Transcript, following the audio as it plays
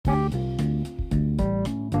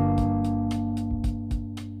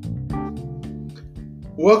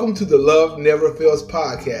Welcome to the Love Never Fails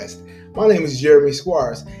podcast. My name is Jeremy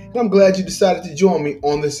Squires, and I'm glad you decided to join me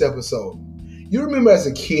on this episode. You remember as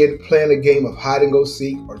a kid playing a game of hide and go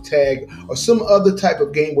seek or tag or some other type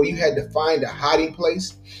of game where you had to find a hiding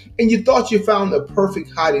place, and you thought you found the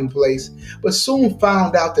perfect hiding place, but soon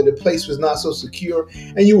found out that the place was not so secure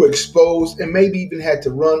and you were exposed and maybe even had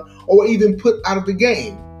to run or even put out of the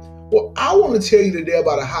game. Well, I want to tell you today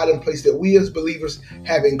about a hiding place that we as believers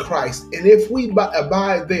have in Christ. And if we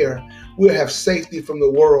abide there, we'll have safety from the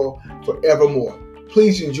world forevermore.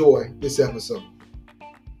 Please enjoy this episode.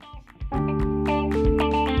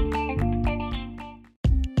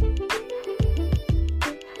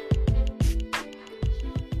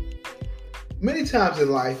 Many times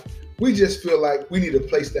in life, we just feel like we need a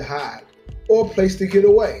place to hide or a place to get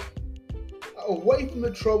away from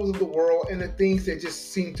the troubles of the world and the things that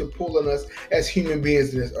just seem to pull on us as human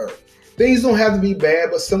beings in this earth. Things don't have to be bad,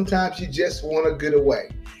 but sometimes you just want to get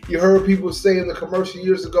away. You heard people say in the commercial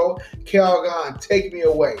years ago, Calgon, take me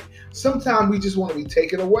away. Sometimes we just want to be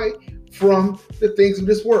taken away from the things of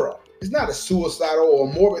this world. It's not a suicidal or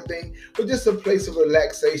a morbid thing, but just a place of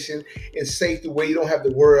relaxation and safety where you don't have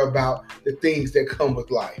to worry about the things that come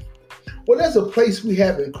with life. Well, there's a place we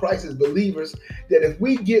have in Christ as believers that if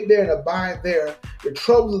we get there and abide there, the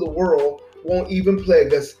troubles of the world won't even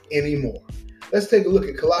plague us anymore. Let's take a look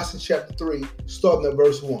at Colossians chapter 3, starting at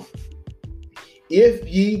verse 1. If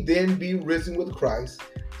ye then be risen with Christ,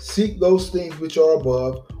 seek those things which are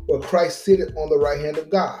above, where Christ sitteth on the right hand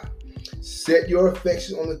of God. Set your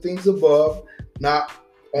affections on the things above, not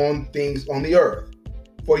on things on the earth.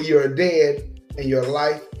 For ye are dead, and your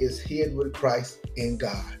life is hid with Christ in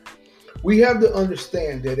God. We have to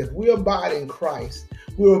understand that if we abide in Christ,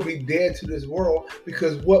 we will be dead to this world,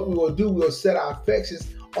 because what we will do, we will set our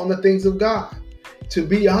affections on the things of God. To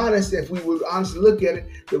be honest, if we would honestly look at it,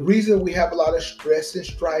 the reason we have a lot of stress and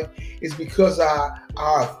strife is because our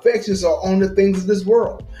affections are on the things of this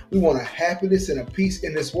world. We want a happiness and a peace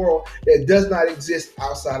in this world that does not exist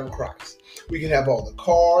outside of Christ. We can have all the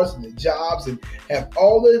cars and the jobs and have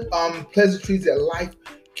all the pleasantries that life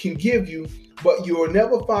can give you, but you will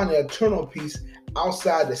never find an eternal peace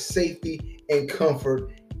outside the safety and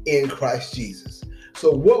comfort in Christ Jesus.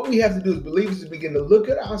 So what we have to do as believers is begin to look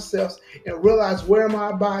at ourselves and realize, where am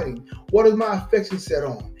I abiding? What is my affection set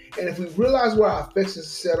on? And if we realize where our affections are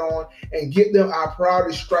set on and get them our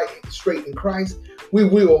priorities straight in Christ, we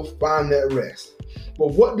will find that rest.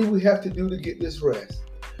 But what do we have to do to get this rest?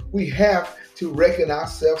 We have to reckon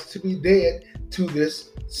ourselves to be dead to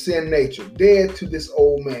this sin nature, dead to this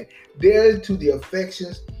old man, dead to the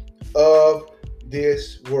affections of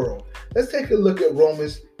this world. Let's take a look at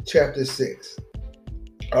Romans chapter 6.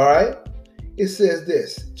 All right. It says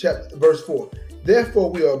this, verse 4. Therefore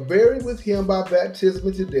we are buried with him by baptism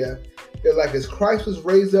into death, that like as Christ was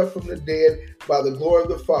raised up from the dead by the glory of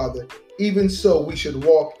the Father, even so we should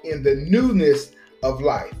walk in the newness of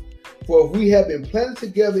life. For if we have been planted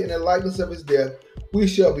together in the likeness of his death, we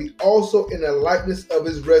shall be also in the likeness of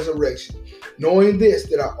his resurrection, knowing this,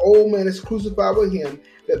 that our old man is crucified with him,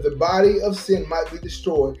 that the body of sin might be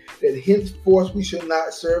destroyed, that henceforth we shall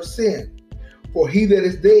not serve sin. For he that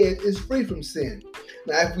is dead is free from sin.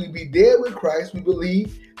 Now if we be dead with Christ, we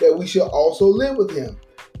believe that we shall also live with him,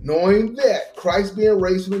 knowing that Christ being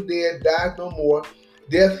raised from the dead died no more,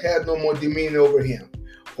 death had no more dominion over him.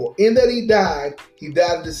 For in that he died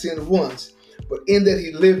unto sin once, but in that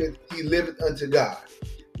he liveth unto God.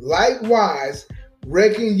 Likewise,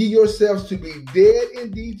 reckon ye yourselves to be dead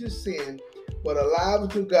indeed to sin, but alive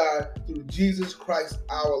unto God through Jesus Christ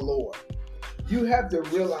our Lord. You have to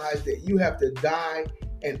realize that you have to die,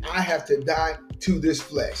 and I have to die to this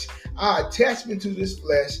flesh. Our attachment to this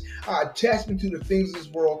flesh, our attachment to the things of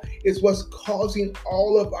this world is what's causing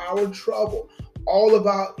all of our trouble. All of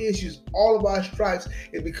our issues, all of our strifes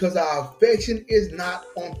is because our affection is not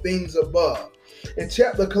on things above. In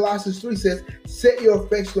chapter Colossians 3 says, set your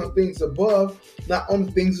affection on things above, not on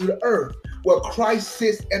the things of the earth, where Christ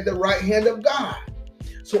sits at the right hand of God.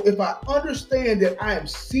 So if I understand that I am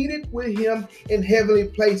seated with him in heavenly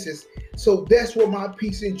places, so that's where my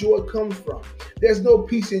peace and joy comes from. There's no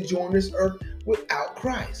peace and joy on this earth without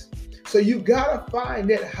Christ. So you gotta find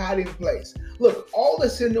that hiding place. Look, all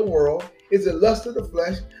that's in the world is the lust of the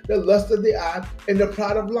flesh, the lust of the eye, and the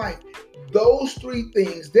pride of life. Those three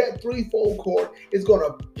things, that threefold cord is going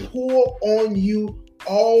to pull on you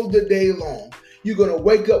all the day long. You're going to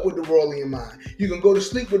wake up with the world in your mind. You can go to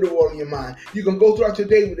sleep with the world in your mind. You can go throughout your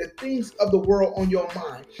day with the things of the world on your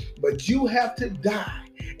mind. But you have to die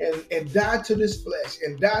and die to this flesh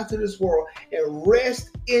and die to this world and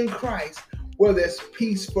rest in Christ, where there's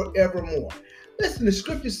peace forevermore. Listen, the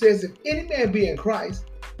scripture says, if any man be in Christ,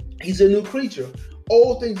 He's a new creature.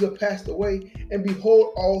 Old things have passed away, and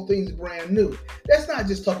behold, all things brand new. That's not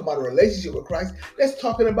just talking about a relationship with Christ. That's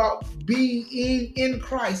talking about being in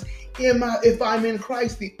Christ. If I'm in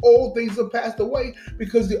Christ, the old things have passed away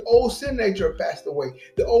because the old sin nature passed away.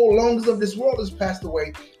 The old longings of this world has passed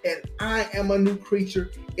away, and I am a new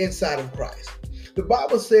creature inside of Christ. The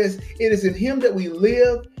Bible says it is in Him that we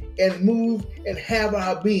live and move and have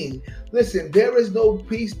our being. Listen, there is no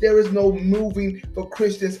peace, there is no moving for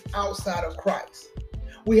Christians outside of Christ.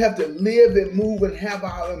 We have to live and move and have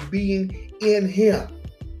our being in Him.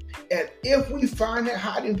 And if we find that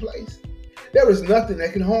hiding place, there is nothing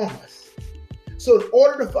that can harm us. So in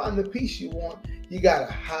order to find the peace you want, you got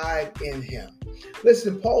to hide in Him.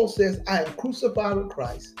 Listen, Paul says, I am crucified with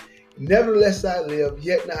Christ. Nevertheless I live,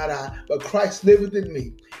 yet not I, but Christ liveth in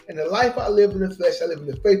me. And the life I live in the flesh, I live in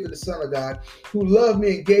the faith of the Son of God, who loved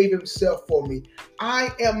me and gave Himself for me. I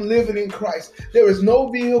am living in Christ. There is no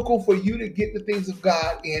vehicle for you to get the things of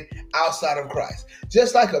God in outside of Christ.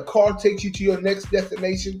 Just like a car takes you to your next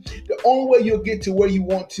destination, the only way you'll get to where you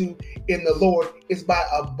want to in the Lord is by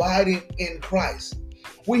abiding in Christ.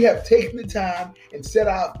 We have taken the time and set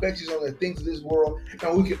our affections on the things of this world,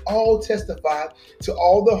 and we can all testify to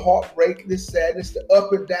all the heartbreak, the sadness, the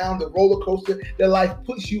up and down, the roller coaster that life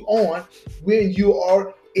puts you on when you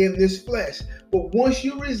are in this flesh. But once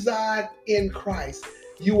you reside in Christ,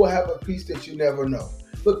 you will have a peace that you never know.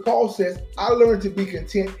 Look, Paul says, I learned to be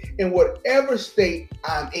content in whatever state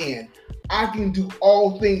I'm in. I can do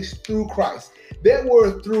all things through Christ. That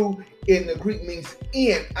word through in the Greek means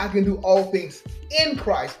in. I can do all things in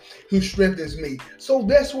Christ who strengthens me. So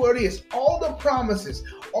that's where it is. All the promises,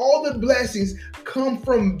 all the blessings come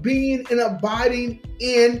from being and abiding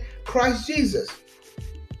in Christ Jesus.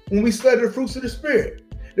 When we study the fruits of the Spirit,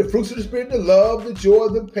 the love, the joy,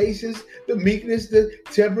 the patience, the meekness, the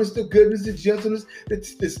temperance, the goodness, the gentleness,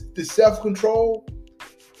 the self-control,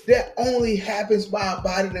 that only happens by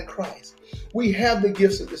abiding in Christ. We have the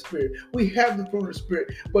gifts of the Spirit. We have the fruit of the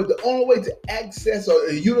Spirit. But the only way to access or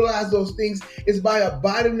utilize those things is by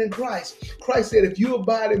abiding in Christ. Christ said, if you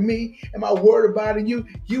abide in me and my word abide in you,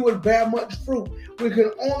 you would bear much fruit. We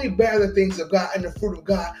can only bear the things of God and the fruit of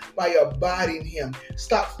God by abiding Him.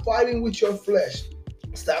 Stop fighting with your flesh.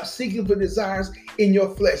 Stop seeking for desires in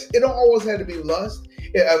your flesh. It don't always have to be lust.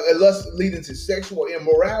 Lust leading to sexual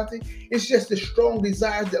immorality. It's just the strong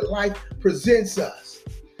desires that life presents us.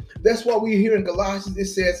 That's why we hear in Galatians, it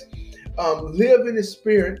says, live in the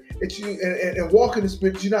Spirit that you and walk in the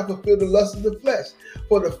Spirit that you not fulfill the lust of the flesh.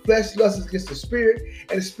 For the flesh lusts against the Spirit,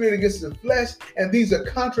 and the Spirit against the flesh, and these are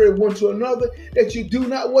contrary one to another, that you do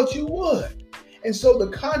not what you would. And so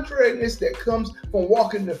the contrariness that comes from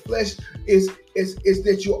walking in the flesh is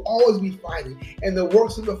that you'll always be fighting, and the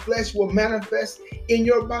works of the flesh will manifest in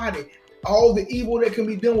your body. All the evil that can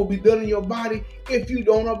be done will be done in your body if you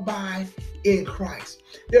don't abide in Christ.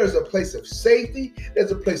 There's a place of safety,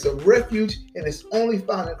 there's a place of refuge, and it's only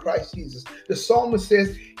found in Christ Jesus. The psalmist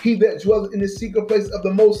says, he that dwelleth in the secret place of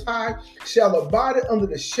the Most High shall abide under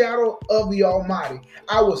the shadow of the Almighty.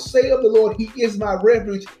 I will say of the Lord, He is my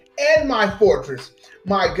refuge and my fortress.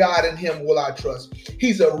 My God, in Him will I trust.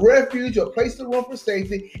 He's a refuge, a place to run for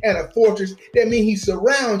safety, and a fortress. That means He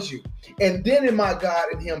surrounds you. And then in my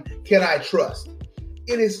God, in Him can I trust.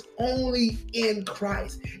 It is only in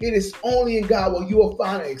Christ. It is only in God where you will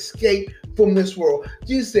find an escape from this world.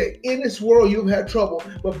 Jesus said, in this world you've had trouble,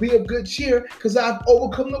 but be of good cheer because I've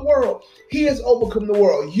overcome the world. He has overcome the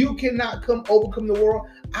world. You cannot overcome the world.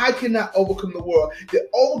 I cannot overcome the world. The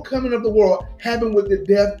overcoming of the world happened with the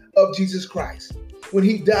death of Jesus Christ, when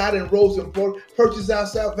He died and rose and purchased our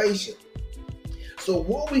salvation. So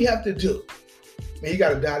what we have to do, man, you got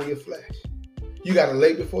to die to your flesh. You got to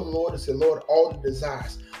lay before the Lord and say, Lord, all the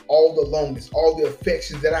desires, all the longings, all the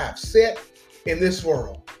affections that I have set in this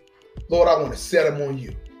world, Lord, I want to set them on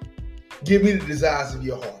you. Give me the desires of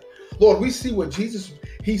your heart. Lord, we see what Jesus,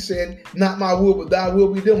 He said, not my will, but thy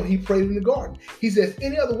will be done when He prayed in the garden. He says,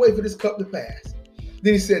 any other way for this cup to pass?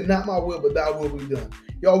 Then He said, not my will, but thy will be done.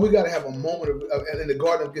 Y'all, we got to have a moment in the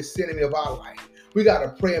Garden of Gethsemane of our life. We got to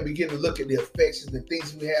pray and begin to look at the affections and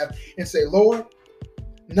things we have and say, Lord,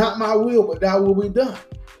 not my will, but thy will be done.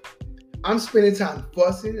 I'm spending time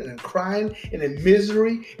fussing and crying and in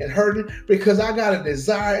misery and hurting because I got a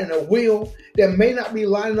desire and a will that may not be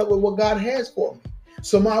lining up with what God has for me.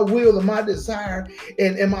 So my will and my desire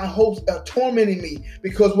and my hopes are tormenting me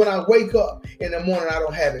because when I wake up in the morning, I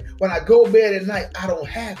don't have it. When I go to bed at night, I don't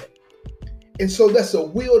have it. And so that's a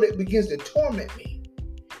will that begins to torment me.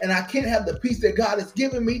 And I can't have the peace that God has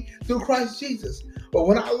given me through Christ Jesus. But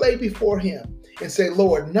when I lay before Him and say,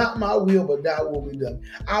 Lord, not my will, but thy will be done.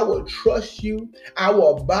 I will trust you. I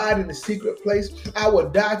will abide in the secret place. I will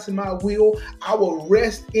die to my will. I will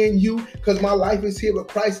rest in you because my life is here with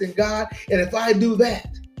Christ and God. And if I do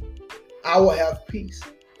that, I will have peace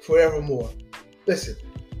forevermore. Listen,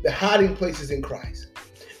 the hiding place is in Christ.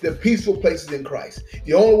 The peaceful place is in Christ.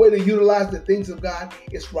 The only way to utilize the things of God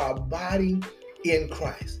is by abiding in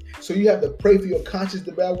Christ. So you have to pray for your conscience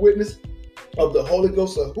to bear witness of the Holy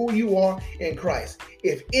Ghost of who you are in Christ.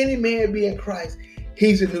 If any man be in Christ,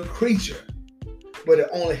 he's a new creature, but it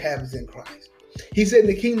only happens in Christ. He said in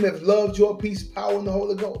the kingdom of love, joy, peace, power, and the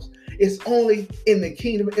Holy Ghost. It's only in the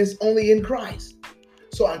kingdom. It's only in Christ.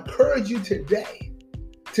 So I encourage you today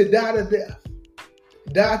to die to death.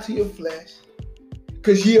 Die to your flesh,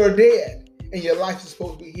 because ye are dead and your life is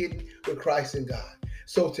supposed to be hidden with Christ and God.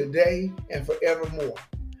 So today and forevermore,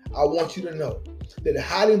 I want you to know that the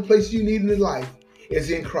hiding place you need in life is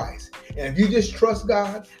in Christ. And if you just trust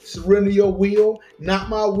God, surrender your will, not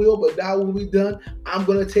my will, but thy will be done. I'm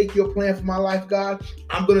going to take your plan for my life, God.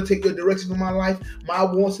 I'm going to take your direction for my life. My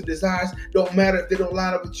wants and desires don't matter if they don't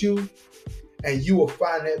line up with you. And you will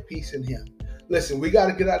find that peace in him. Listen, we got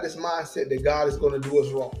to get out of this mindset that God is going to do us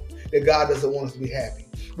wrong, that God doesn't want us to be happy.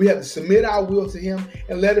 We have to submit our will to him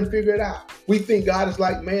and let him figure it out. We think God is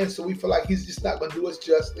like man, so we feel like he's just not going to do us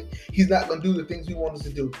justly. He's not going to do the things we want us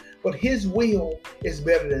to do. But his will is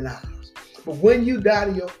better than ours. But when you die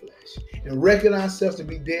to your flesh and recognize yourself to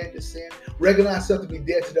be dead to sin, recognize yourself to be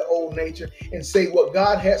dead to the old nature, and say what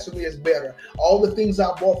God has for me is better. All the things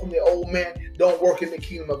I bought from the old man don't work in the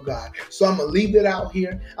kingdom of God. So I'm going to leave it out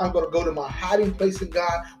here. I'm going to go to my hiding place in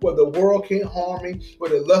God where the world can't harm me, where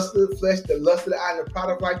the lust of the flesh, the lust of the eye, and the pride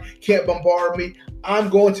of life can't bombard me. I'm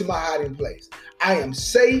going to my hiding place. I am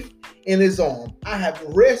safe in his arm. I have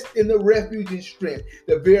rest in the refuge and strength,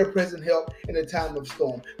 the very present help in the time of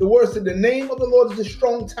storm. The word said, the name of the Lord is a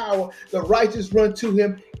strong tower. The righteous run to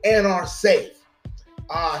him and are safe.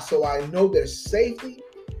 So I know there's safety,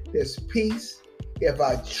 there's peace if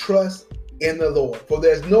I trust in the Lord. For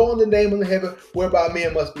there's no other name in the heaven whereby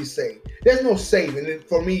men must be saved. There's no saving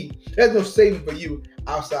for me. There's no saving for you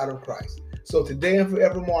outside of Christ. So today and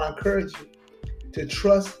forevermore, I encourage you to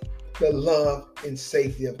trust the love and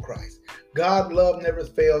safety of Christ. God's love never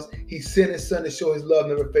fails. He sent his son to show his love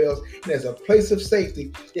never fails. And there's a place of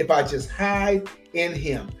safety if I just hide in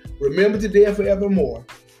him. Remember today and forevermore,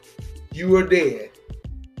 you are dead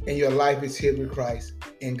and your life is hid with Christ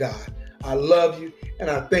in God. I love you and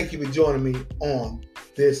I thank you for joining me on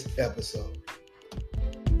this episode.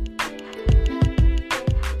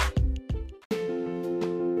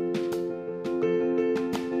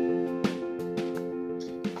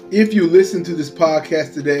 If you listen to this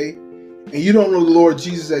podcast today and you don't know the Lord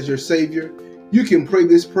Jesus as your Savior, you can pray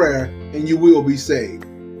this prayer and you will be saved.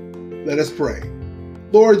 Let us pray.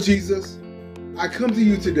 Lord Jesus, I come to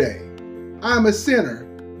you today. I am a sinner,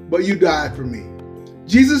 but you died for me.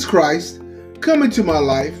 Jesus Christ, come into my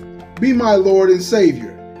life. Be my Lord and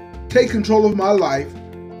Savior. Take control of my life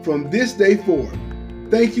from this day forward.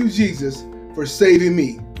 Thank you, Jesus, for saving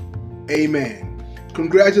me. Amen.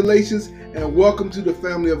 Congratulations and welcome to the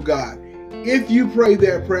family of God. If you prayed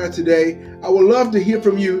that prayer today, I would love to hear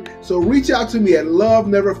from you. So reach out to me at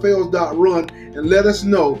loveneverfails.run and let us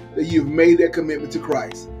know that you've made that commitment to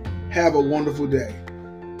Christ. Have a wonderful day.